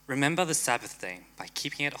Remember the Sabbath day by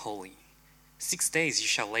keeping it holy. 6 days you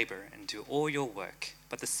shall labor and do all your work,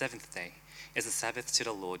 but the seventh day is a Sabbath to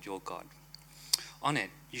the Lord your God. On it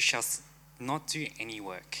you shall not do any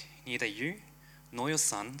work, neither you, nor your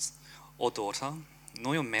sons or daughter,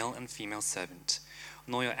 nor your male and female servant,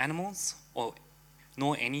 nor your animals,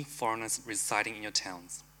 nor any foreigners residing in your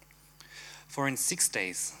towns. For in 6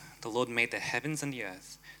 days the Lord made the heavens and the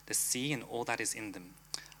earth, the sea and all that is in them,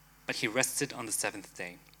 but he rested on the seventh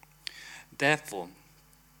day. Therefore,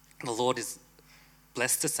 the Lord is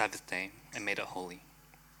blessed the Sabbath day and made it holy.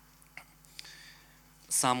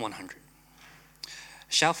 Psalm 100.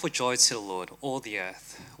 Shout for joy to the Lord, all the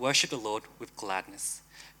earth. Worship the Lord with gladness.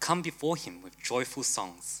 Come before him with joyful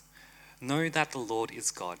songs. Know that the Lord is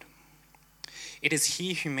God. It is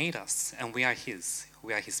he who made us, and we are his.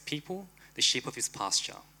 We are his people, the sheep of his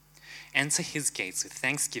pasture. Enter his gates with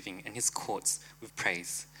thanksgiving and his courts with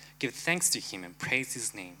praise. Give thanks to him and praise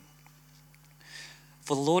his name.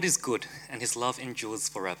 For the Lord is good, and his love endures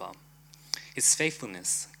forever. His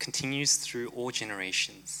faithfulness continues through all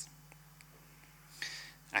generations.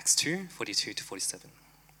 Acts 2, 42-47.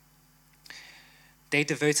 They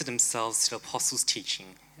devoted themselves to the apostles'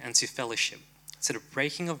 teaching and to fellowship, to the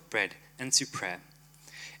breaking of bread and to prayer.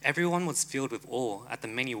 Everyone was filled with awe at the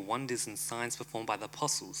many wonders and signs performed by the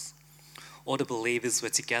apostles. All the believers were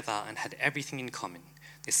together and had everything in common.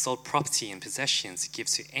 They sold property and possessions to give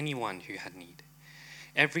to anyone who had need.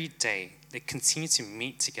 Every day, they continued to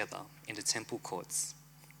meet together in the temple courts.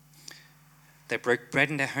 They broke bread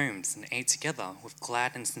in their homes and ate together with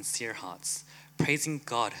glad and sincere hearts, praising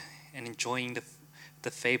God and enjoying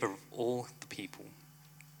the favor of all the people.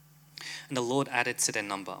 And the Lord added to their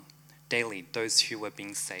number daily those who were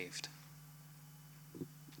being saved.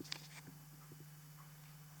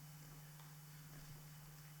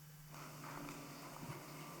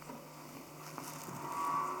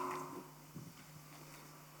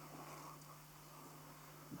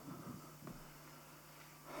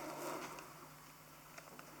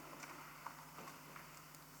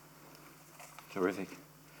 Terrific.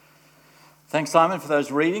 Thanks, Simon, for those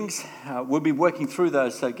readings. We'll be working through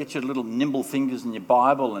those, so get your little nimble fingers in your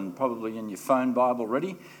Bible and probably in your phone Bible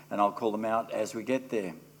ready, and I'll call them out as we get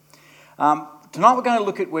there.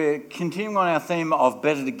 Tonight we're continuing on our theme of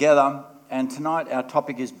Better Together, and tonight our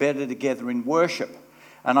topic is Better Together in Worship.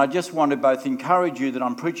 And I just want to both encourage you that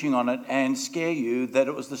I'm preaching on it and scare you that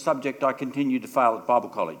it was the subject I continued to fail at Bible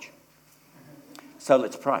college. So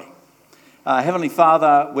let's pray. Heavenly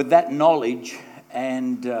Father, with that knowledge,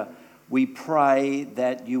 and we pray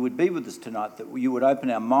that you would be with us tonight, that you would open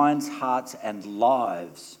our minds, hearts, and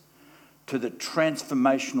lives to the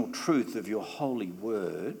transformational truth of your holy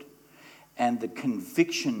word and the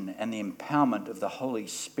conviction and the empowerment of the Holy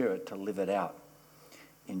Spirit to live it out.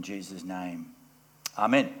 In Jesus' name,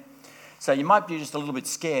 amen. So you might be just a little bit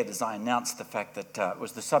scared as I announced the fact that it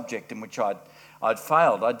was the subject in which I'd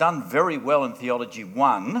failed. I'd done very well in Theology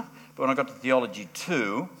 1, but when I got to Theology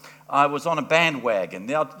 2, I was on a bandwagon.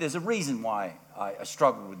 Now, there's a reason why I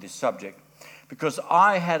struggled with this subject, because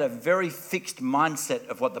I had a very fixed mindset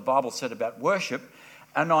of what the Bible said about worship,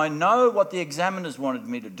 and I know what the examiners wanted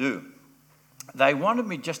me to do. They wanted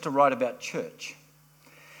me just to write about church.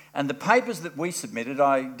 And the papers that we submitted,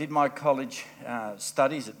 I did my college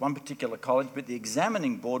studies at one particular college, but the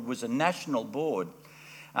examining board was a national board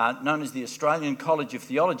known as the Australian College of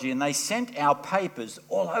Theology, and they sent our papers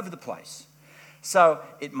all over the place. So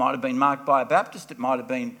it might have been marked by a Baptist, it might have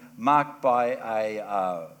been marked by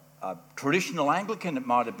a traditional Anglican, it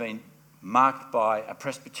might have been marked by a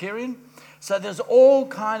Presbyterian. So there's all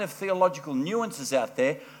kind of theological nuances out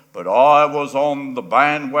there, but I was on the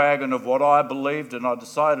bandwagon of what I believed, and I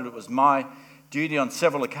decided it was my duty on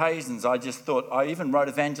several occasions. I just thought, I even wrote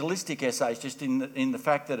evangelistic essays just in the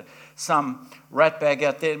fact that some ratbag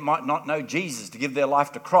out there might not know Jesus to give their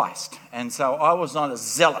life to Christ. And so I was not a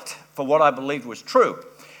zealot for what I believed was true.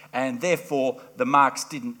 And therefore, the marks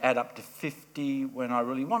didn't add up to 50 when I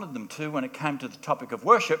really wanted them to when it came to the topic of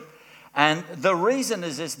worship. And the reason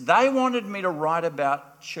is this: they wanted me to write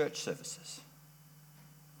about church services.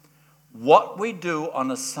 What we do on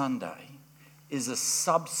a Sunday is a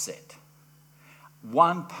subset,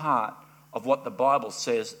 one part of what the Bible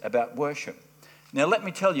says about worship. Now, let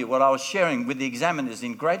me tell you what I was sharing with the examiners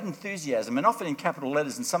in great enthusiasm, and often in capital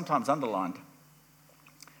letters and sometimes underlined,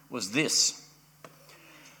 was this.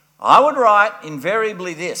 I would write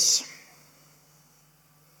invariably this: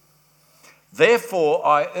 therefore,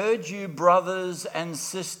 I urge you, brothers and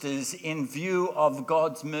sisters, in view of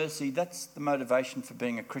God's mercy. That's the motivation for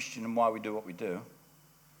being a Christian and why we do what we do.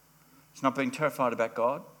 It's not being terrified about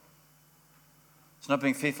God. It's not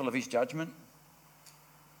being fearful of his judgment.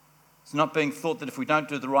 It's not being thought that if we don't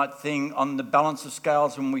do the right thing on the balance of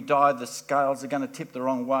scales, when we die, the scales are going to tip the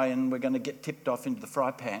wrong way and we're going to get tipped off into the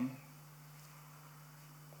fry pan.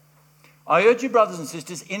 I urge you, brothers and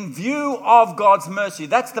sisters, in view of God's mercy,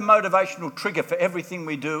 that's the motivational trigger for everything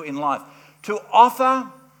we do in life, to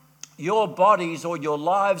offer your bodies or your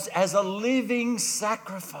lives as a living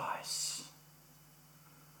sacrifice.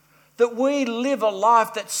 That we live a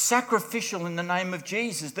life that's sacrificial in the name of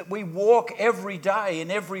Jesus, that we walk every day in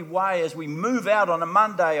every way as we move out on a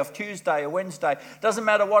Monday, or Tuesday, or Wednesday, doesn't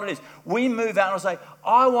matter what it is. We move out and say,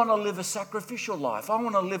 I want to live a sacrificial life. I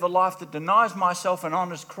want to live a life that denies myself and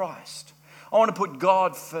honours Christ. I want to put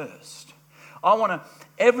God first.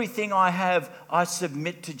 Everything I have, I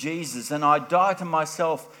submit to Jesus and I die to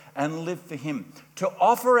myself and live for him. To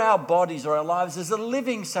offer our bodies or our lives as a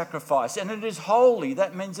living sacrifice, and it is holy.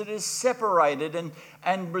 That means it is separated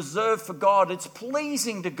and reserved for God. It's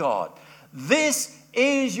pleasing to God. This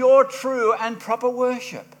is your true and proper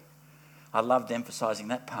worship. I loved emphasising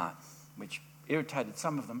that part, which irritated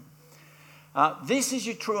some of them. This is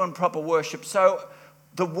your true and proper worship. So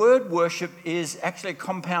the word worship is actually a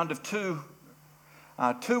compound of two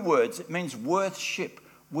words. It means worthship.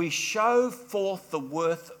 We show forth the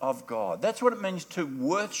worth of God. That's what it means to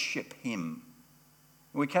worship him.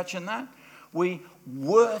 Are we catching that? We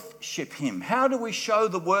worship him. How do we show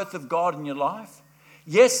the worth of God in your life?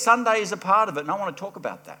 Yes, Sunday is a part of it, and I want to talk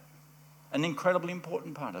about that. An incredibly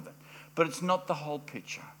important part of it. But it's not the whole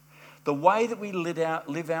picture. The way that we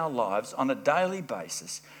live our lives on a daily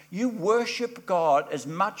basis, you worship God as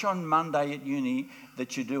much on Monday at uni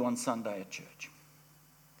that you do on Sunday at church.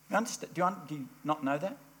 You understand? Do you not know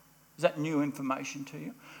that? Is that new information to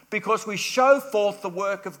you? Because we show forth the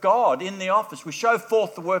work of God in the office. We show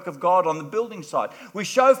forth the work of God on the building site. We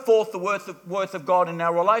show forth the worth of God in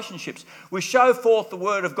our relationships. We show forth the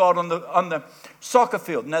word of God on the soccer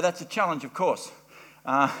field. Now, that's a challenge, of course.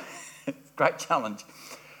 Great challenge.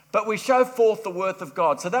 But we show forth the worth of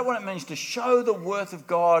God. So that's what it means to show the worth of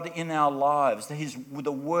God in our lives,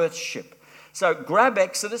 the worship. So grab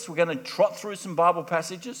Exodus. We're going to trot through some Bible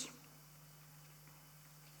passages.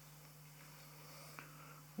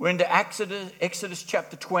 We're into Exodus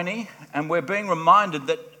chapter 20, and we're being reminded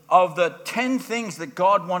that of the 10 things that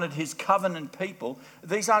God wanted his covenant people,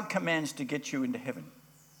 these aren't commands to get you into heaven.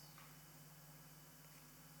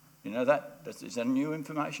 You know that? Is that new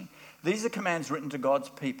information? These are commands written to God's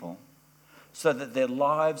people so that their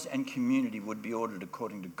lives and community would be ordered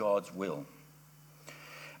according to God's will.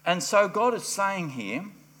 And so God is saying here,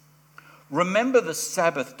 remember the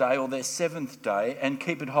Sabbath day or their seventh day and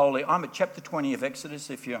keep it holy. I'm at chapter 20 of Exodus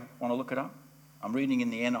if you want to look it up. I'm reading in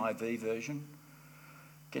the NIV version.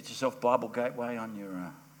 Get yourself Bible Gateway on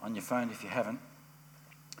your phone if you haven't.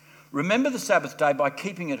 Remember the Sabbath day by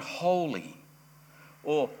keeping it holy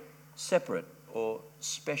or separate or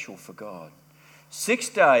special for God. 6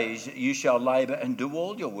 days you shall labour and do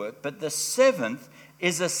all your work, but the seventh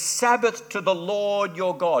is a Sabbath to the Lord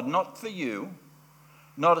your God, not for you,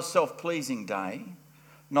 not a self-pleasing day,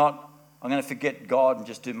 not I'm going to forget God and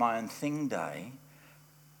just do my own thing day.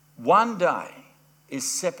 One day is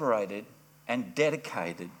separated and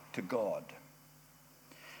dedicated to God.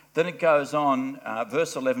 Then it goes on,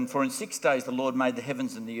 verse 11, for in 6 days the Lord made the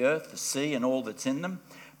heavens and the earth, the sea and all that's in them,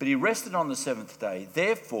 but he rested on the seventh day.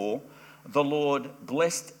 Therefore the Lord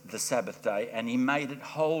blessed the Sabbath day and he made it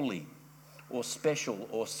holy or special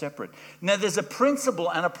or separate. Now there's a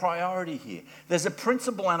principle and a priority here. There's a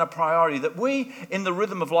principle and a priority that we, in the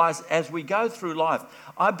rhythm of life, as we go through life,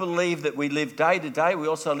 I believe that we live day to day. We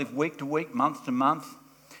also live week to week, month to month,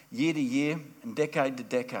 year to year, and decade to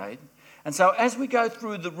decade. And so as we go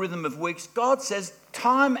through the rhythm of weeks, God says,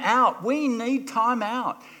 time out. We need time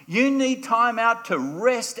out. You need time out to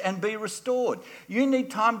rest and be restored. You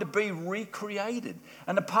need time to be recreated.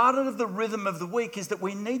 And a part of the rhythm of the week is that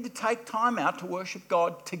we need to take time out to worship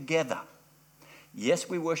God together. Yes,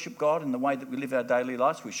 we worship God in the way that we live our daily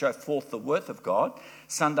lives. We show forth the worth of God.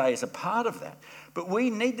 Sunday is a part of that. But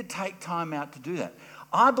we need to take time out to do that.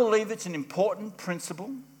 I believe it's an important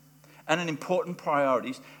principle and an important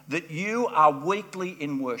priority that you are weekly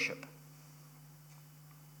in worship.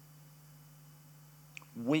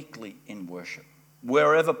 Weekly in worship,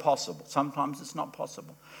 wherever possible. Sometimes it's not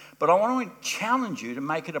possible. But I want to challenge you to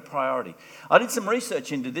make it a priority. I did some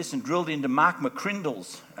research into this and drilled into Mark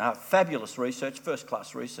McCrindle's fabulous research,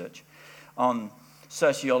 first-class research, on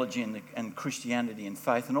sociology and Christianity and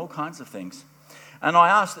faith and all kinds of things. And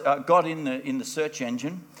I got in the search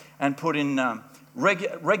engine and put in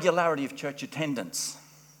regularity of church attendance.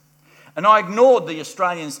 And I ignored the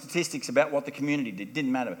Australian statistics about what the community did.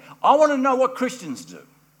 Didn't matter. I want to know what Christians do.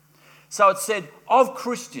 So it said, of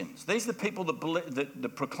Christians, these are the people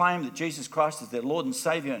that proclaim that Jesus Christ is their Lord and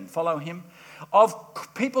Saviour and follow him, of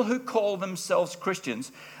people who call themselves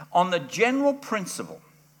Christians, on the general principle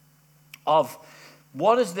of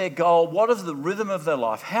what is their goal, what is the rhythm of their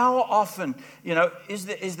life, how often,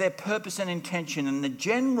 is their purpose and intention, and the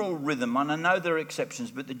general rhythm, and I know there are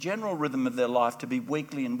exceptions, but the general rhythm of their life to be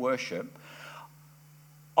weekly in worship,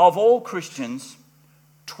 of all Christians,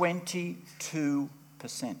 22%.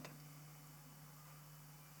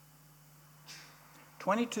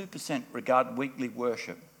 22% regard weekly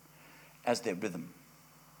worship as their rhythm.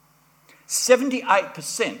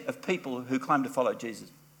 78% of people who claim to follow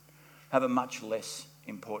Jesus have a much less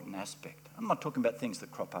important aspect. I'm not talking about things that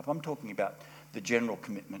crop up. I'm talking about the general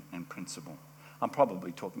commitment and principle. I'm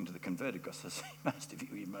probably talking to the converted because I see most of you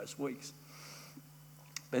here most weeks.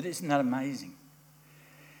 But isn't that amazing?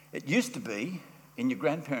 It used to be, in your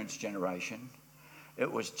grandparents' generation,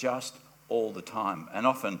 it was just all the time. And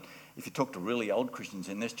often, if you talk to really old Christians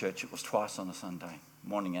in this church, it was twice on a Sunday,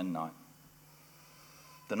 morning and night.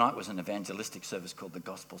 The night was an evangelistic service called the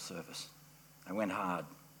gospel service. They went hard.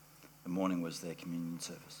 The morning was their communion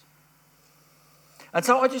service. And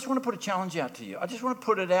so I just want to put a challenge out to you. I just want to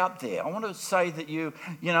put it out there. I want to say that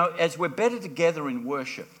as we're better together in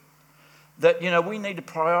worship, that, we need to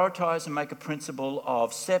prioritise and make a principle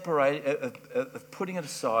of of putting it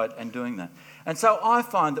aside and doing that. And so I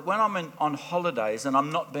find that when I'm on holidays and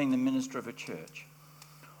I'm not being the minister of a church,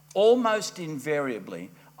 almost invariably,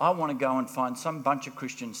 I want to go and find some bunch of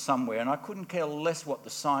Christians somewhere, and I couldn't care less what the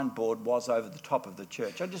signboard was over the top of the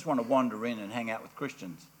church. I just want to wander in and hang out with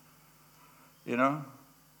Christians.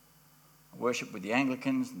 I worship with the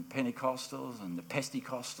Anglicans and the Pentecostals and the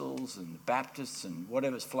Pesticostals and the Baptists and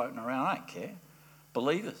whatever's floating around. I don't care.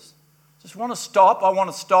 Believers. Just want to stop. I want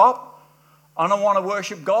to stop. And I want to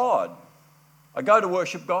worship God. I go to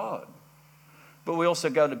worship God. But we also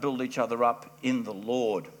go to build each other up in the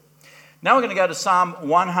Lord. Now we're going to go to Psalm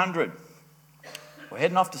 100. We're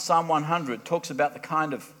heading off to Psalm 100. It talks about the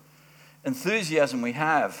kind of enthusiasm we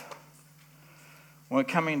have when we're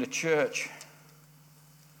coming to church.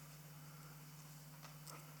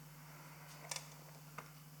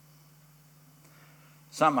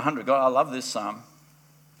 Psalm 100. God, I love this psalm.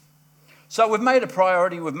 So we've made a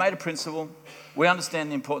priority, we've made a principle. We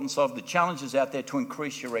understand the importance of the challenges out there to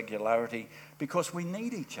increase your regularity because we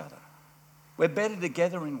need each other. We're better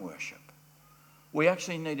together in worship. We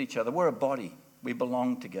actually need each other. We're a body. We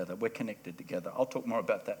belong together. We're connected together. I'll talk more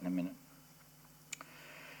about that in a minute.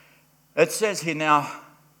 It says here now,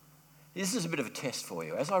 this is a bit of a test for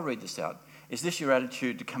you. As I read this out, is this your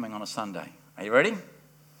attitude to coming on a Sunday? Are you ready?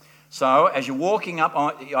 So as you're walking up,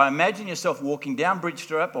 I imagine yourself walking down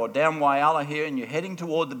Bridgestone or down Whyalla here and you're heading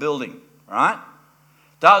toward the building, right?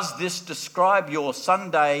 Does this describe your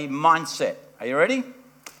Sunday mindset? Are you ready?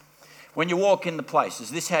 When you walk in the place,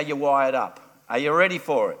 is this how you're wired up? Are you ready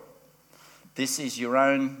for it? This is your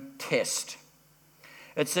own test.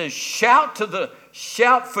 It says, shout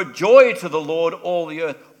for joy to the Lord, all the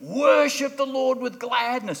earth. Worship the Lord with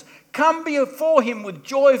gladness. Come before him with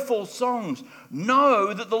joyful songs.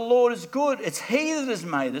 Know that the Lord is good. It's he that has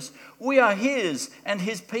made us. We are his and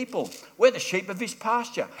his people. We're the sheep of his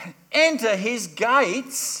pasture. Enter his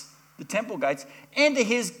gates, the temple gates, enter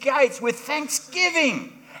his gates with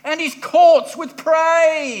thanksgiving and his courts with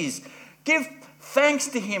praise. Give thanks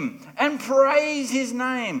to him and praise his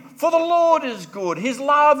name. For the Lord is good. His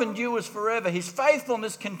love endures forever. His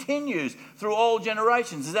faithfulness continues through all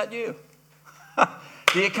generations. Is that you?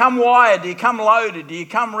 Do you come wired? Do you come loaded? Do you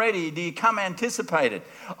come ready? Do you come anticipated?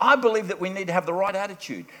 I believe that we need to have the right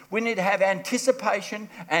attitude. We need to have anticipation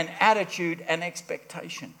and attitude and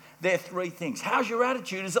expectation. They're three things. How's your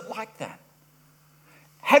attitude? Is it like that?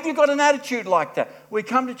 Have you got an attitude like that? We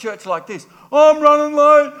come to church like this. Oh, I'm running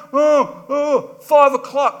late. 5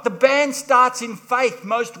 o'clock. The band starts in faith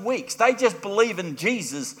most weeks. They just believe in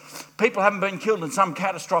Jesus. People haven't been killed in some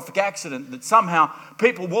catastrophic accident that somehow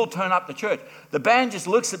people will turn up to church. The band just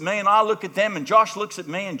looks at me and I look at them and Josh looks at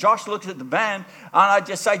me and Josh looks at the band and I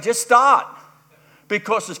just say, just start.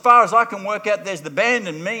 Because as far as I can work out, there's the band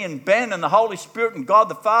and me and Ben and the Holy Spirit and God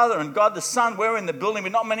the Father and God the Son. We're in the building,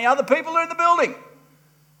 but not many other people are in the building.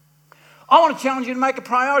 I want to challenge you to make a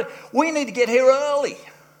priority. We need to get here early.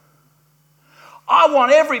 I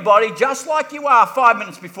want everybody, just like you are, 5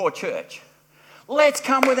 minutes before church. Let's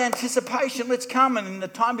come with anticipation. Let's come, and in the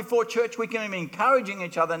time before church, we can be encouraging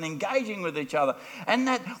each other and engaging with each other. And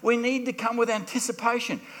that we need to come with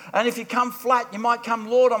anticipation. And if you come flat, you might come,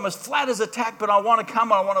 Lord, I'm as flat as a tack, but I want to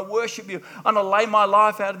come and I want to worship you. I want to lay my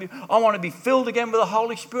life out of you. I want to be filled again with the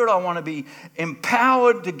Holy Spirit. I want to be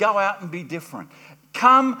empowered to go out and be different.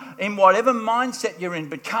 Come in whatever mindset you're in,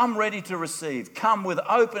 but come ready to receive. Come with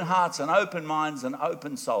open hearts and open minds and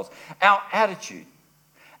open souls. Our attitude,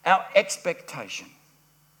 our expectation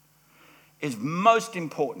is most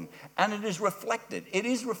important, and it is reflected. It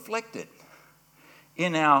is reflected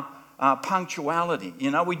in our punctuality.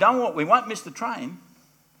 You know, we won't miss the train,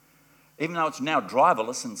 even though it's now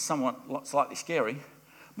driverless and somewhat slightly scary.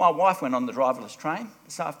 My wife went on the driverless train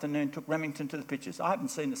this afternoon, took Remington to the pictures. I haven't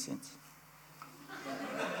seen her since.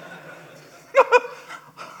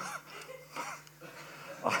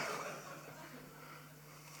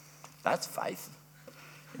 That's faith.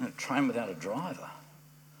 In a train without a driver.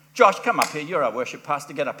 Josh, come up here. You're our worship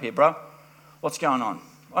pastor. Get up here, bro. What's going on?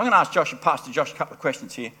 I'm going to ask Pastor Josh, a couple of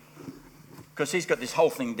questions here, because he's got this whole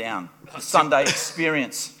thing down. The Sunday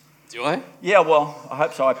experience. Do I? Yeah, well, I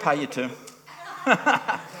hope so. I pay you to.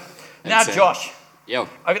 Now, Josh. Yeah.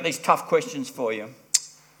 I've got these tough questions for you.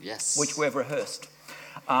 Yes. Which we've rehearsed.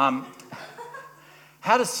 How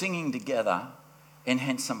does singing together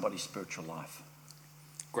enhance somebody's spiritual life?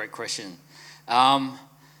 Great question.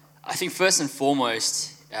 I think first and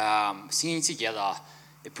foremost, singing together,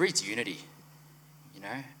 it breeds unity. You know,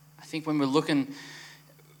 I think when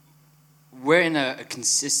we're in a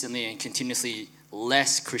consistently and continuously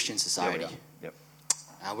less Christian society. Yep.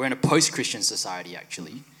 We're in a post-Christian society,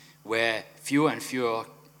 actually, where fewer and fewer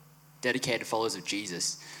dedicated followers of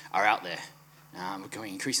Jesus are out there. We're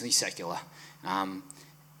becoming increasingly secular. And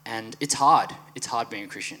it's hard. It's hard being a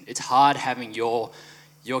Christian. It's hard having your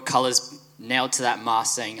colours nailed to that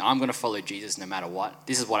mast saying, I'm going to follow Jesus no matter what.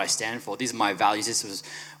 This is what I stand for. These are my values. This was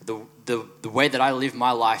the way that I live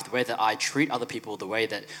my life, the way that I treat other people, the way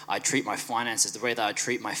that I treat my finances, the way that I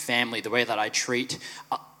treat my family, the way that I treat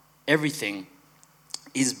everything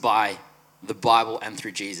is by the Bible and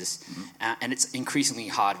through Jesus. And it's increasingly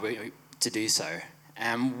hard to do so.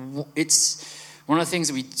 And it's one of the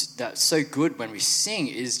things that's so good when we sing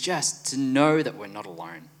is just to know that we're not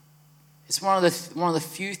alone. It's one of the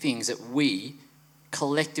few things that we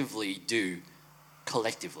collectively do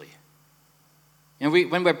collectively. You know,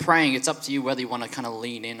 when we're praying, it's up to you whether you want to kind of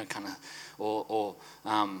lean in or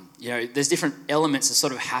you know, there's different elements that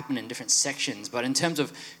sort of happen in different sections. But in terms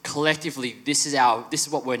of collectively, this is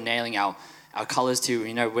what we're nailing our colours to.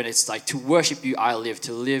 You know, when it's like to worship you, I live.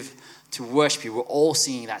 To worship you, we're all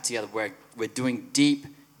singing that together. We're doing deep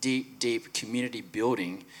community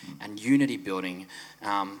building and unity building.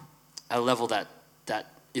 At a level that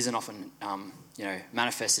isn't often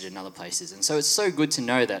manifested in other places. And so it's so good to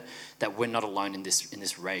know that we're not alone in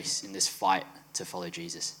this race, in this fight to follow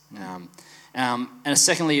Jesus. And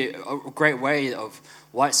secondly, a great way of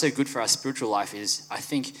why it's so good for our spiritual life is, I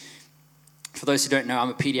think, for those who don't know, I'm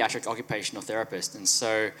a pediatric occupational therapist. And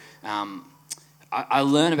so I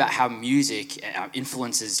learn about how music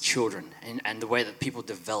influences children and the way that people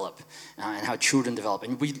develop and how children develop.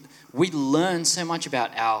 And we learn so much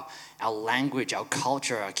about our language, our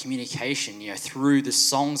culture, our communication, you know, through the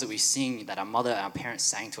songs that we sing that our parents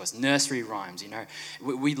sang to us, nursery rhymes, you know.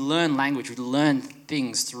 We learn language, we learn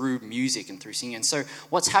things through music and through singing. And so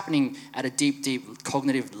what's happening at a deep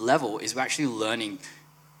cognitive level is we're actually learning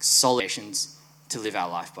solutions to live our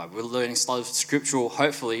life by. We're learning scriptural,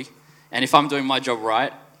 hopefully, and if I'm doing my job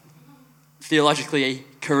right, theologically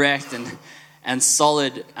correct and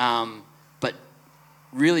solid, but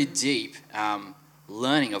really deep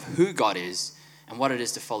learning of who God is and what it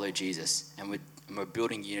is to follow Jesus. And we're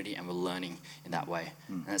building unity and we're learning in that way.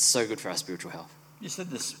 And it's so good for our spiritual health. You said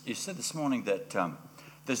this morning that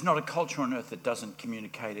there's not a culture on earth that doesn't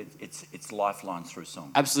communicate its lifelines through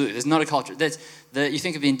song. Absolutely, there's not a culture. You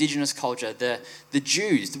think of the indigenous culture, the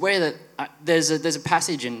Jews, the way that there's a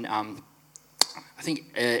passage in I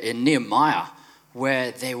think in Nehemiah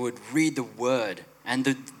where they would read the word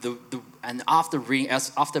and and after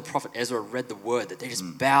Prophet Ezra read the word, that they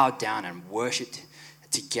just bowed down and worshipped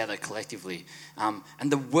together collectively,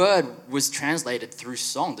 and the word was translated through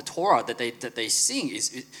song. The Torah that they sing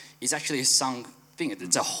is actually a sung thing.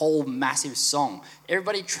 It's a whole massive song.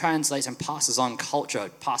 Everybody translates and passes on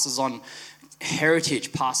culture, passes on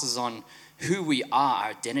heritage, passes on who we are, our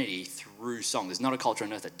identity through song. There's not a culture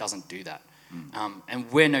on earth that doesn't do that.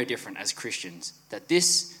 And we're no different as Christians. That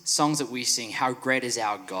this songs that we sing, how great is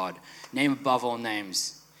our God, name above all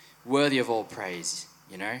names, worthy of all praise.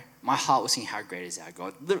 You know, my heart will sing, how great is our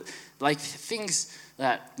God. Like things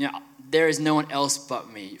that, you know, there is no one else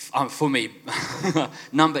but me, for me,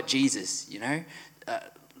 none but Jesus. You know,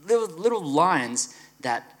 little lines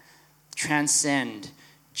that transcend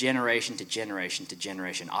generation to generation to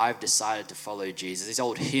generation. I've decided to follow Jesus. These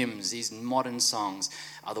old hymns, these modern songs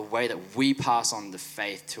are the way that we pass on the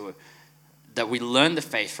faith to that we learn the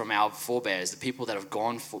faith from our forebears, the people that have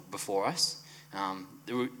gone before us.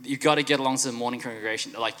 You've got to get along to the morning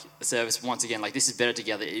congregation, like the service. Once again, like this is better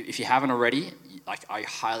together. If you haven't already, like I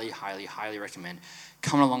highly, highly, highly recommend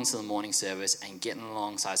coming along to the morning service and getting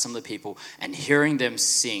alongside some of the people and hearing them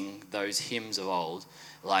sing those hymns of old.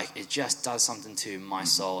 Like it just does something to my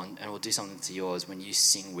soul, and will do something to yours when you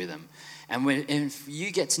sing with them. And if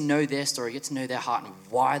you get to know their story, get to know their heart and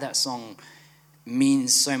why that song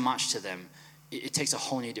means so much to them, it takes a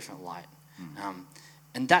whole new different light.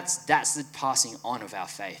 And that's the passing on of our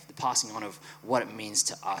faith, the passing on of what it means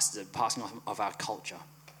to us, the passing on of our culture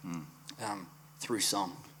through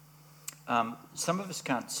song. Some of us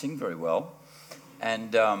can't sing very well,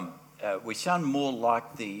 and we sound more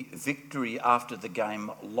like the victory after the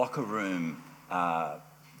game locker room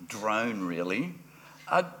drone, really.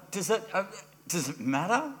 Does it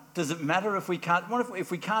matter? Does it matter if we can't? What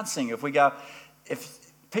if we can't sing? If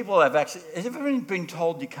people have actually, has everyone been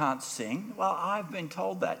told you can't sing? Well, I've been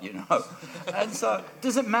told that, you know. And so,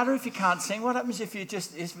 does it matter if you can't sing? What happens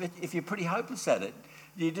if you're pretty hopeless at it?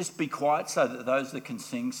 Do you just be quiet so that those that can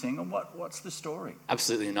sing, or what's the story?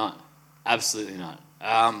 Absolutely not. Absolutely not.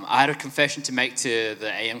 I had a confession to make to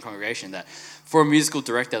the AM congregation that for a musical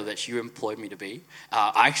director that you employed me to be,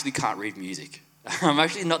 I actually can't read music. I'm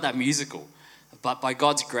actually not that musical. But by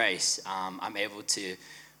God's grace, I'm able to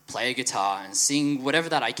play a guitar and sing whatever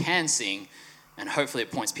that I can sing, and hopefully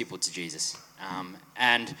it points people to Jesus.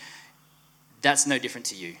 And that's no different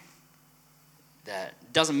to you. That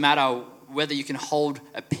doesn't matter whether you can hold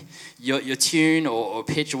your tune or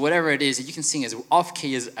pitch or whatever it is, you can sing as off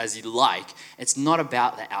key as you like. It's not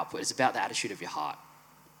about the output, it's about the attitude of your heart.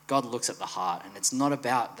 God looks at the heart, and it's not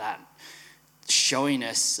about that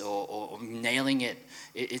showiness or nailing it.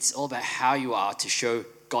 It's all about how you are to show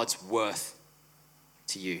God's worth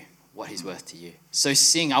to you, what He's worth to you. So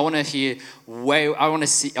sing. I want to hear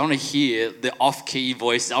the off-key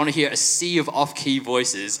voices. I want to hear a sea of off-key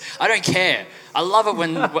voices. I don't care. I love it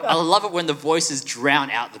when the voices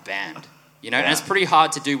drown out the band. You know, and it's pretty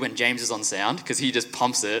hard to do when James is on sound because he just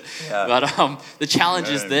pumps it. Yeah. But the challenge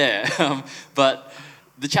is there. But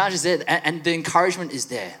the challenge is there, and the encouragement is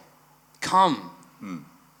there. Come,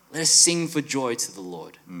 let us sing for joy to the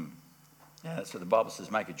Lord. Yeah, that's what the Bible says,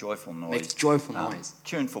 make a joyful noise. Make a joyful noise.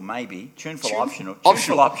 Tuneful maybe, tuneful optional.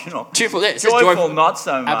 Tuneful, yeah, joyful not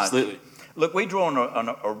so much. Absolutely. Look, we draw on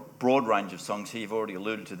a broad range of songs here. You've already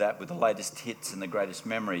alluded to that with the latest hits and the greatest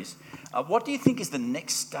memories. What do you think is the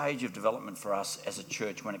next stage of development for us as a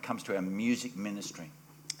church when it comes to our music ministry?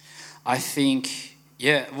 I think,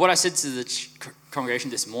 what I said to the congregation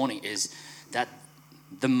this morning is that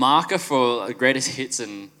the marker for the greatest hits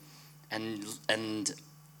and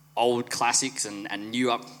old classics and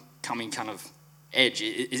new upcoming kind of edge,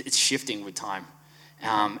 it's shifting with time.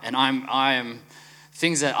 And I am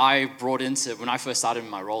things that I brought into when I first started in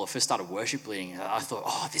my role. I first started worship leading. I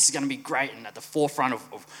thought, this is going to be great, and at the forefront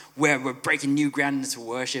of where we're breaking new ground into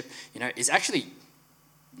worship, you know, is actually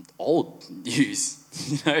old news.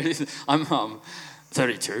 You know, I'm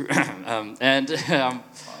 32,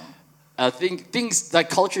 I think things like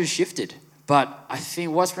culture has shifted. But I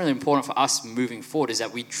think what's really important for us moving forward is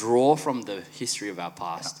that we draw from the history of our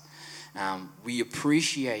past. We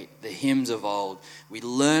appreciate the hymns of old. We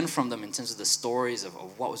learn from them in terms of the stories of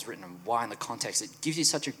what was written and why in the context. It gives you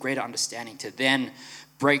such a greater understanding to then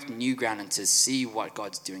break new ground and to see what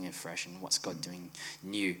God's doing afresh and what's God doing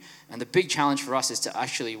new. And the big challenge for us is to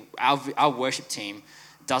actually, our worship team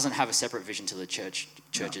doesn't have a separate vision to the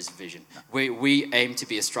church's vision. We aim to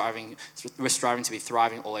be we're striving to be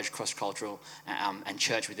thriving, all-age, cross-cultural, and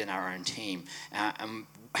church within our own team. And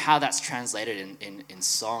how that's translated in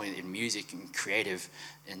song, in music, in creative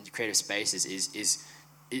spaces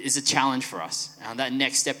is a challenge for us. And that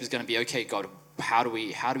next step is going to be, okay, God, how do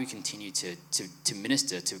we continue to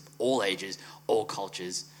minister to all ages, all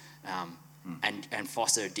cultures, and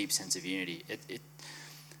foster a deep sense of unity?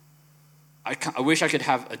 I wish I could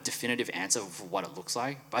have a definitive answer for what it looks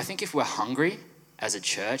like, but I think if we're hungry as a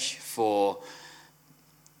church for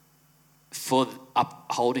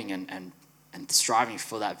upholding and striving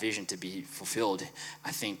for that vision to be fulfilled, I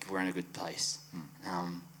think we're in a good place.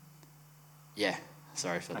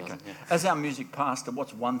 Sorry for that. Yeah. As our music pastor,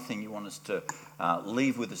 what's one thing you want us to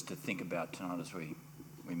leave with us to think about tonight as we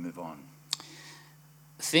move on?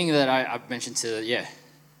 The thing that I mentioned to the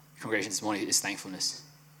congregation this morning is thankfulness.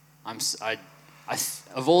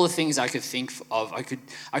 Of all the things I could think of,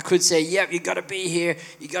 I could say, you got to be here,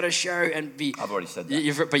 you got to show and be. I've already said that.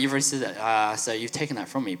 You've already said that, so you've taken that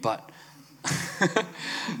from me. But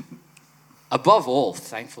above all,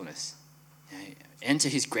 thankfulness. Enter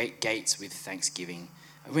His great gates with thanksgiving,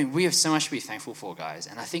 I mean, we have so much to be thankful for, guys.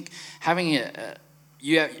 And I think having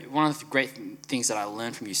one of the great things that I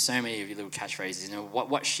learned from you, so many of your little catchphrases,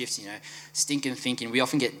 what shifts, stinking thinking. We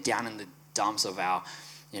often get down in the dumps of our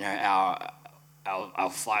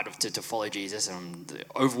fight to follow Jesus and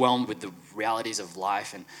overwhelmed with the realities of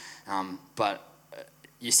life. But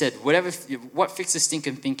you said what fixes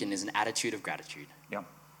stinking thinking is an attitude of gratitude. Yeah.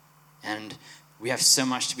 And we have so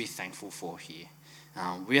much to be thankful for here.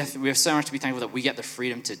 We have so much to be thankful that we get the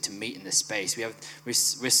freedom to meet in this space. I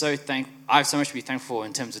have so much to be thankful for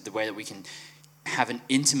in terms of the way that we can have an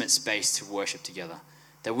intimate space to worship together.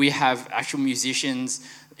 That we have actual musicians,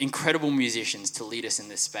 incredible musicians, to lead us in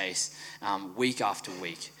this space week after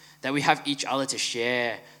week. That we have each other to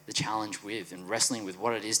share the challenge with and wrestling with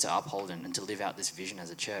what it is to uphold and to live out this vision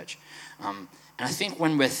as a church. And I think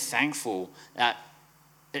when we're thankful, that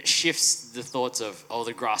it shifts the thoughts of,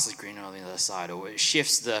 the grass is greener on the other side, or it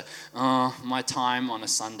shifts my time on a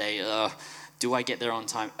Sunday, do I get there on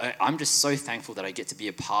time? I'm just so thankful that I get to be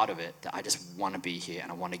a part of it, that I just want to be here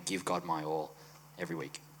and I want to give God my all every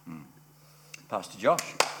week. Pastor Josh,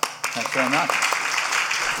 thanks very much.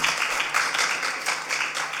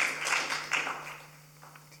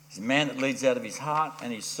 He's a man that leads out of his heart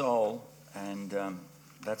and his soul, and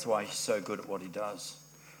that's why he's so good at what he does.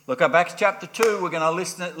 Look up Acts chapter 2. We're going to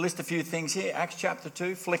list a few things here. Acts chapter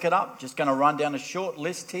 2, flick it up. Just going to run down a short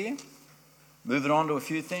list here. Moving on to a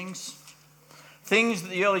few things. Things that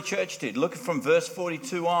the early church did. Look from verse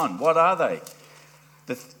 42 on. What are they?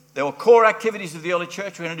 There were core activities of the early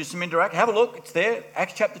church. We're going to do some interact. Have a look. It's there.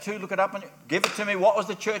 Acts chapter 2. Look it up and give it to me. What was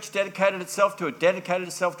the church dedicated itself to? It dedicated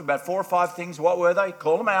itself to about 4 or 5 things. What were they?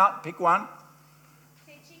 Call them out. Pick one.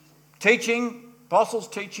 Teaching. Apostles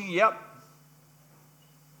teaching. Yep.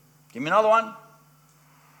 Give me another one.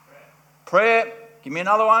 Prayer. Give me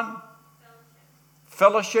another one.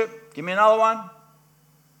 Fellowship. Give me another one.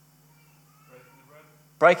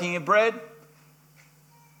 Breaking of bread.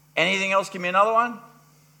 Anything else? Give me another one.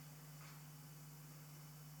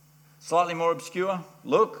 Slightly more obscure.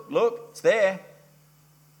 Look, it's there.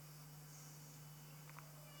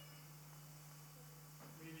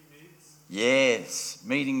 Meeting needs. Yes,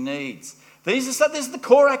 meeting needs. These are the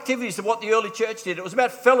core activities of what the early church did. It was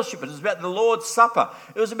about fellowship. It was about the Lord's Supper.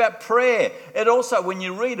 It was about prayer. It also, when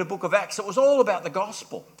you read the book of Acts, it was all about the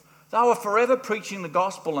gospel. They were forever preaching the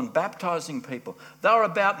gospel and baptizing people. They were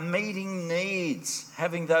about meeting needs,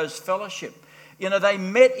 having those fellowship. They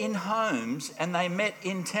met in homes and they met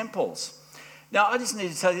in temples. Now, I just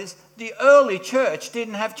need to tell you this. The early church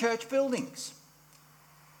didn't have church buildings.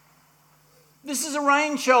 This is a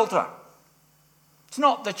rain shelter. It's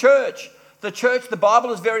not the church. The church, the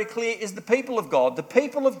Bible is very clear, is the people of God. The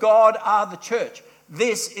people of God are the church.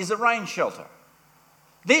 This is a rain shelter.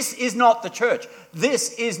 This is not the church.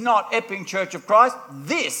 This is not Epping Church of Christ.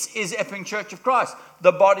 This is Epping Church of Christ,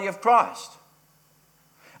 the body of Christ.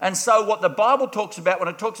 And so what the Bible talks about when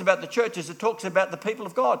it talks about the church is it talks about the people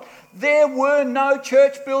of God. There were no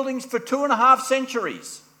church buildings for 2.5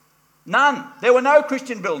 centuries. None. There were no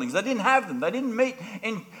Christian buildings. They didn't have them. They didn't meet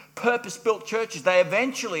in purpose-built churches. They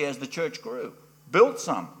eventually, as the church grew, built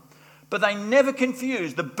some. But they never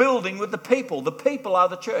confused the building with the people. The people are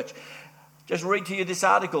the church. Just read to you this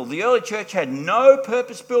article. The early church had no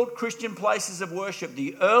purpose-built Christian places of worship.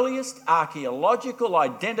 The earliest archaeological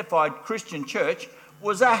identified Christian church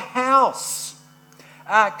was a house,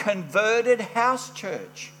 a converted house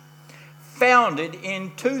church, founded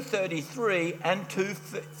in 233 and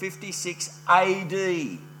 256 AD,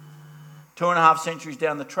 2.5 centuries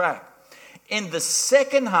down the track. In the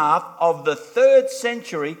second half of the 3rd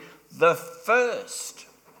century, the first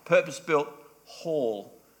purpose-built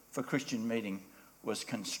hall for Christian meeting was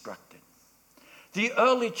constructed. The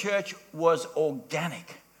early church was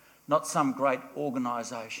organic, not some great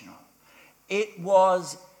organisational. It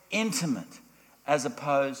was intimate as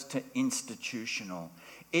opposed to institutional.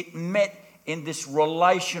 It met in this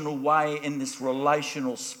relational way, in this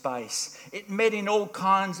relational space. It met in all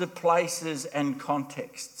kinds of places and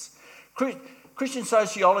contexts. Christian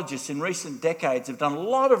sociologists in recent decades have done a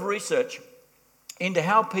lot of research into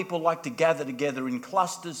how people like to gather together in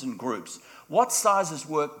clusters and groups. What sizes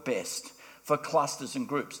work best for clusters and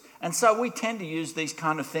groups? And so we tend to use these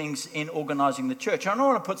kind of things in organising the church. I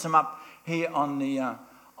want to put some up here on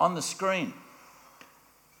the screen.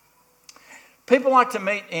 People like to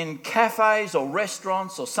meet in cafes or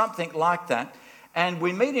restaurants or something like that, and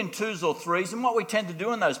we meet in 2s or 3s, and what we tend to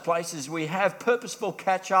do in those places, we have purposeful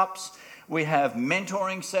catch-ups, we have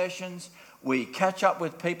mentoring sessions, we catch up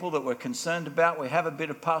with people that we're concerned about, we have a bit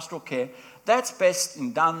of pastoral care. That's best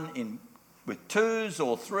done with 2s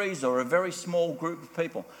or 3s or a very small group of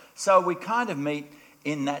people. So we kind of meet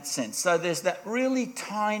in that sense. So there's that really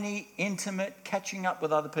tiny, intimate catching up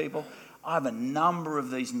with other people. I have a number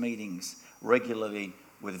of these meetings regularly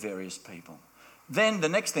with various people. Then the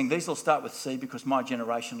next thing, these will start with C because my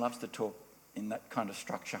generation loves to talk in that kind of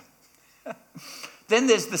structure. Then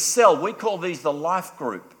there's the cell. We call these the life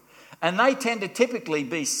group. And they tend to typically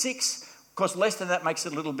be 6, because less than that makes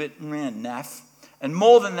it a little bit naff. And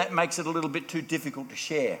more than that makes it a little bit too difficult to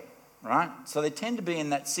share, right? So they tend to be in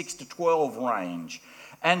that 6 to 12 range.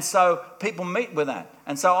 And so people meet with that.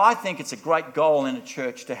 And so I think it's a great goal in a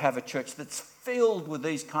church to have a church that's filled with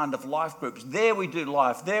these kind of life groups. There we do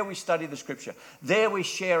life. There we study the scripture. There we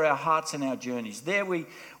share our hearts and our journeys. There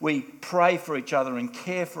we pray for each other and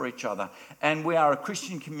care for each other. And we are a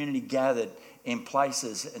Christian community gathered in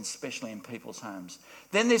places, and especially in people's homes.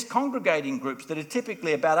 Then there's congregating groups that are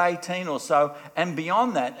typically about 18 or so and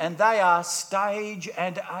beyond that. And they are stage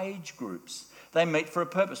and age groups. They meet for a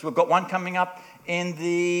purpose. We've got one coming up in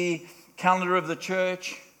the calendar of the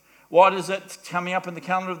church. What is it coming up in the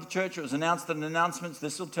calendar of the church? It was announced in announcements.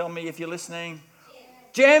 This will tell me if you're listening.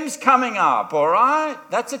 Gem's coming up, all right?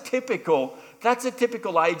 That's a typical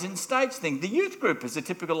age and stage thing. The youth group is a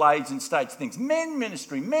typical age and stage thing. Men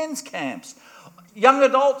ministry, men's camps, young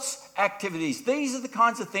adults activities. These are the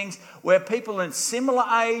kinds of things where people in similar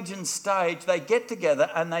age and stage, they get together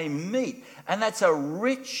and they meet. And that's a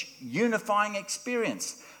rich, unifying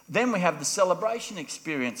experience. Then we have the celebration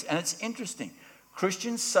experience, and it's interesting.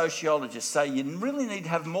 Christian sociologists say you really need to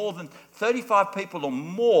have more than 35 people or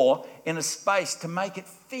more in a space to make it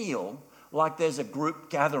feel like there's a group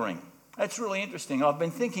gathering. That's really interesting. I've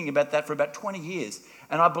been thinking about that for about 20 years,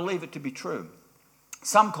 and I believe it to be true.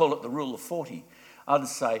 Some call it the rule of 40.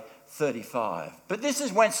 Others say 35. But this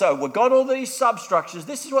is when, so we've got all these substructures.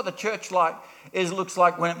 This is what the church looks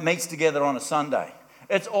like when it meets together on a Sunday.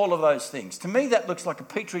 It's all of those things. To me, that looks like a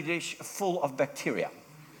petri dish full of bacteria.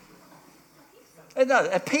 No,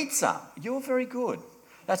 a pizza. You're very good.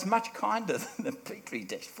 That's much kinder than a petri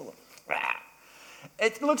dish full of...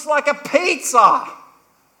 It looks like a pizza.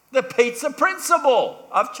 The pizza principle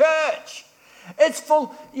of church. It's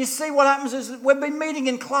full. You see what happens is we've been meeting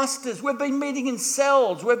in clusters. We've been meeting in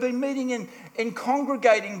cells. We've been meeting in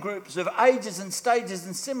congregating groups of ages and stages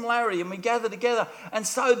and similarity, and we gather together. And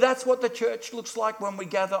so that's what the church looks like when we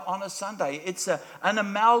gather on a Sunday. It's an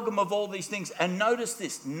amalgam of all these things. And notice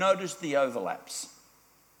this. Notice the overlaps.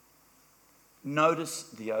 Notice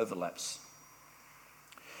the overlaps.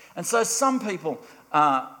 And so some people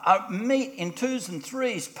meet in 2s and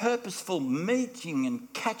 3s, purposeful meeting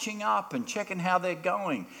and catching up and checking how they're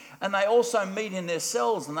going. And they also meet in their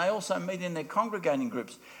cells, and they also meet in their congregating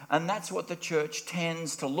groups. And that's what the church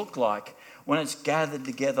tends to look like when it's gathered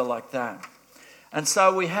together like that. And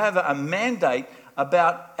so we have a mandate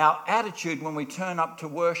about our attitude when we turn up to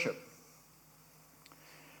worship.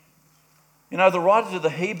 You know, the writer to the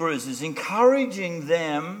Hebrews is encouraging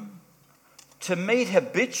them to meet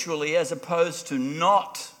habitually as opposed to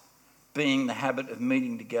not being the habit of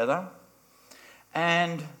meeting together,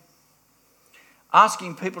 and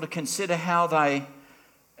asking people to consider how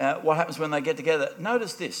what happens when they get together.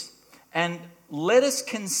 Notice this, and let us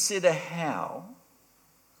consider how,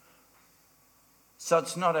 so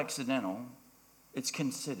it's not accidental, it's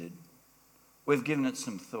considered. We've given it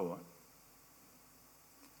some thought.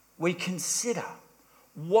 We consider,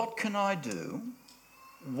 what can I do?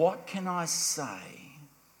 What can I say?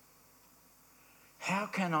 How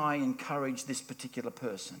can I encourage this particular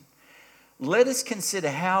person? Let us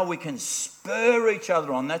consider how we can spur each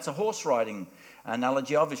other on. That's a horse riding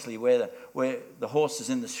analogy, obviously, where the horse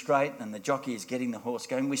is in the straight and the jockey is getting the horse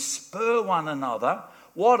going. We spur one another.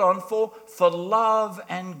 What on for? For love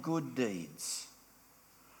and good deeds.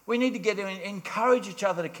 We need to encourage each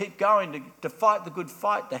other to keep going, to fight the good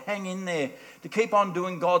fight, to hang in there, to keep on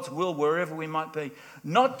doing God's will wherever we might be.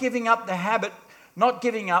 Not giving up the habit, not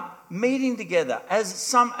giving up meeting together, as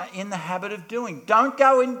some are in the habit of doing. Don't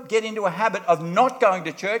go and get into a habit of not going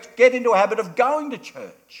to church. Get into a habit of going to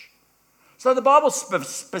church. So the Bible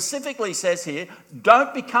specifically says here,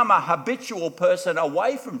 don't become a habitual person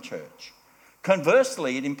away from church.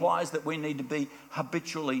 Conversely, it implies that we need to be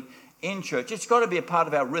habitually in church. It's got to be a part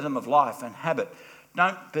of our rhythm of life and habit.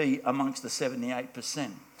 Don't be amongst the 78%.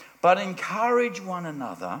 But encourage one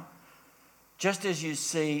another, just as you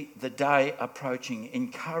see the day approaching.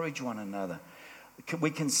 Encourage one another. We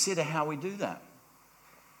consider how we do that.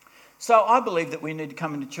 So I believe that we need to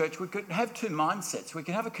come into church. We could have two mindsets. We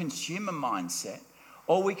can have a consumer mindset,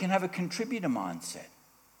 or we can have a contributor mindset.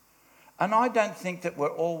 And I don't think that we're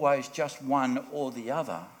always just one or the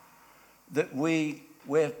other, that we're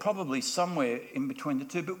probably somewhere in between the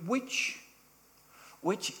two. But which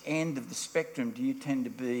which end of the spectrum do you tend to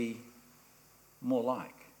be more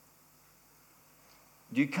like?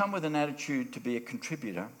 Do you come with an attitude to be a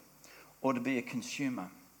contributor or to be a consumer?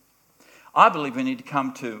 I believe we need to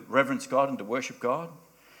come to reverence God and to worship God.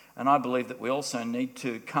 And I believe that we also need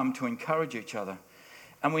to come to encourage each other.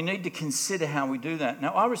 And we need to consider how we do that.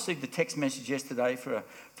 Now, I received a text message yesterday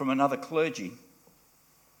from another clergy.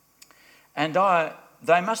 And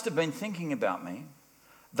they must have been thinking about me.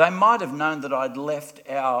 They might have known that I'd left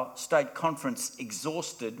our state conference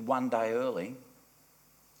exhausted one day early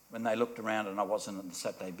when they looked around and I wasn't at the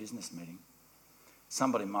Saturday business meeting.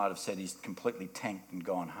 Somebody might have said he's completely tanked and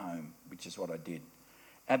gone home, which is what I did.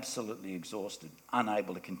 Absolutely exhausted,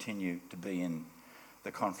 unable to continue to be in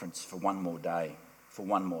the conference for one more day, for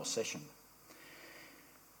one more session.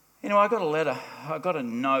 You know, I got a letter, I got a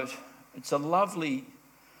note. It's a lovely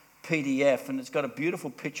PDF and it's got a beautiful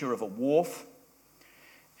picture of a wharf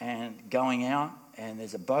and going out, and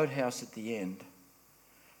there's a boathouse at the end.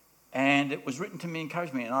 And it was written to me,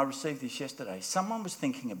 encouraged me, and I received this yesterday. Someone was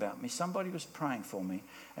thinking about me, somebody was praying for me,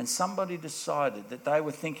 and somebody decided that they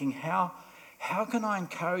were thinking, how can I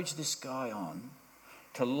encourage this guy on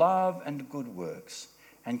to love and good works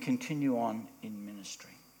and continue on in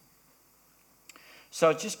ministry? So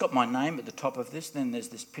it's just got my name at the top of this, then there's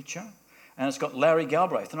this picture, and it's got Larry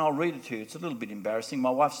Galbraith, and I'll read it to you. It's a little bit embarrassing. My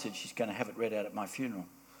wife said she's going to have it read out at my funeral.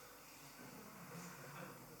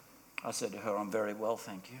 I said to her, I'm very well,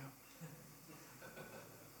 thank you.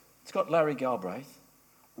 It's got Larry Galbraith,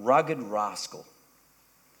 rugged rascal,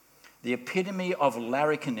 the epitome of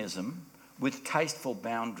larrikinism with tasteful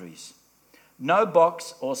boundaries. No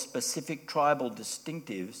box or specific tribal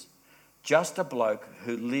distinctives, just a bloke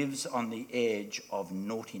who lives on the edge of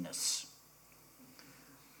naughtiness.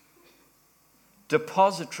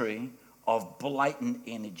 Depository of blatant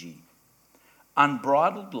energy,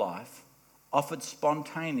 unbridled life, offered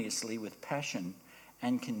spontaneously with passion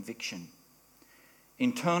and conviction.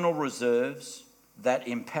 Internal reserves that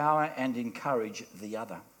empower and encourage the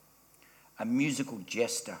other. A musical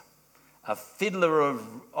jester, a fiddler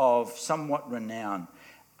of somewhat renown,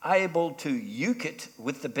 able to uke it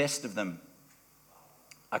with the best of them.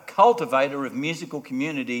 A cultivator of musical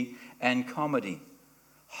community and comedy,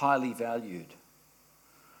 highly valued.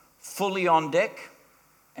 Fully on deck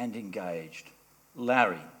and engaged.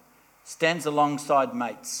 Larry stands alongside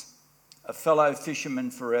mates, a fellow fisherman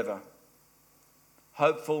forever,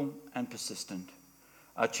 hopeful and persistent,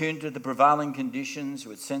 attuned to the prevailing conditions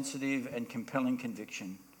with sensitive and compelling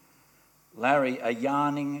conviction. Larry, a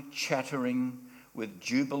yarning, chattering with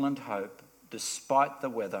jubilant hope, despite the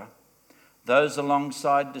weather, those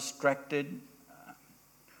alongside distracted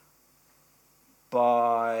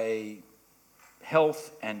by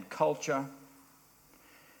health and culture,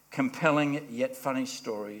 compelling yet funny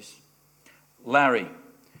stories. Larry,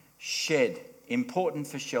 shed, important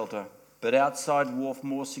for shelter, but outside wharf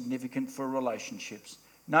more significant for relationships.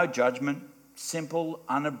 No judgment, simple,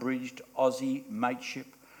 unabridged Aussie mateship,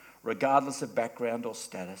 regardless of background or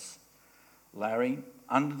status. Larry,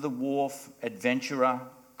 under the wharf, adventurer,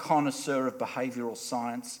 connoisseur of behavioural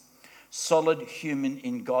science, solid human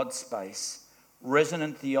in God's space,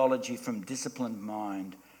 resonant theology from disciplined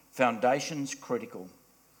mind, foundations critical.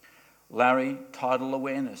 Larry, tidal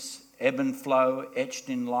awareness, ebb and flow etched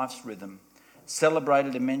in life's rhythm,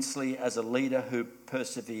 celebrated immensely as a leader who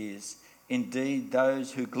perseveres. Indeed,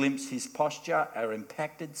 those who glimpse his posture are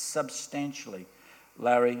impacted substantially.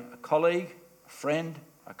 Larry, a colleague, a friend,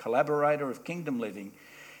 a collaborator of kingdom living.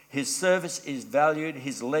 His service is valued,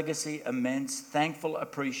 his legacy immense, thankful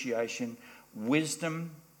appreciation,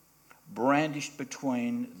 wisdom brandished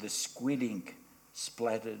between the squid ink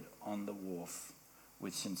splattered on the wharf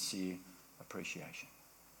with sincere appreciation.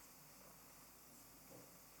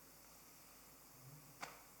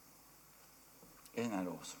 Isn't that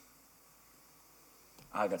awesome?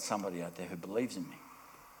 I got somebody out there who believes in me.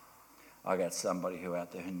 I got somebody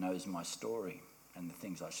out there who knows my story and the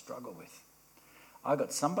things I struggle with. I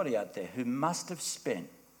got somebody out there who must have spent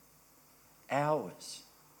hours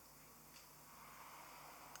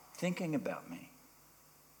thinking about me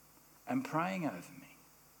and praying over me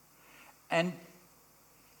and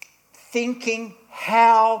thinking,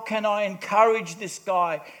 how can I encourage this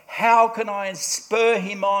guy? How can I spur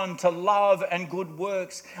him on to love and good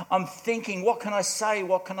works? I'm thinking, what can I say?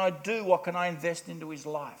 What can I do? What can I invest into his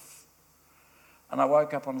life? And I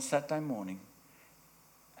woke up on a Saturday morning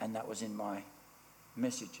and that was in my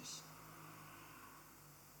messages.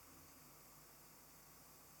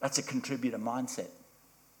 That's a contributor mindset,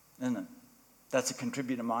 isn't it? That's a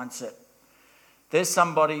contributor mindset. There's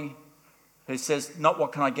somebody who says, not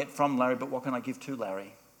what can I get from Larry, but what can I give to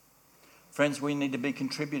Larry? Friends, we need to be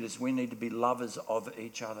contributors. We need to be lovers of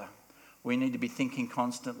each other. We need to be thinking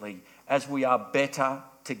constantly as we are better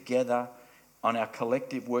together on our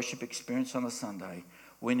collective worship experience on a Sunday.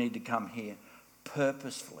 We need to come here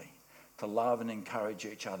purposefully to love and encourage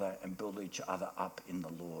each other and build each other up in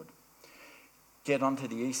the Lord. Get onto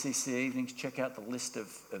the ECC evenings, check out the list of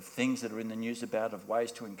things that are in the news of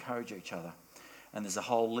ways to encourage each other. And there's a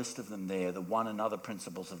whole list of them there, the one another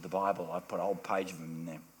principles of the Bible. I've put a whole page of them in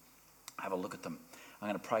there. Have a look at them. I'm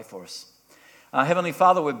going to pray for us. Heavenly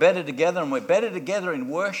Father, we're better together, and we're better together in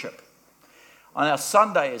worship. On our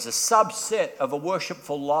Sunday is a subset of a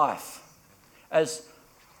worshipful life. As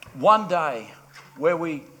one day where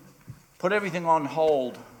we put everything on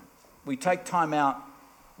hold, we take time out,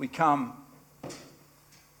 we come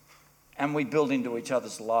and we build into each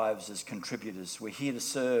other's lives as contributors. We're here to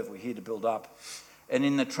serve, we're here to build up. And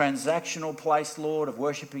in the transactional place, Lord, of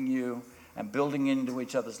worshipping you and building into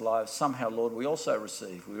each other's lives, somehow, Lord, we also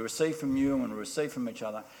receive. We receive from you and we receive from each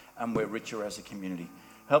other, and we're richer as a community.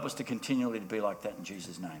 Help us to continually be like that in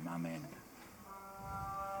Jesus' name. Amen.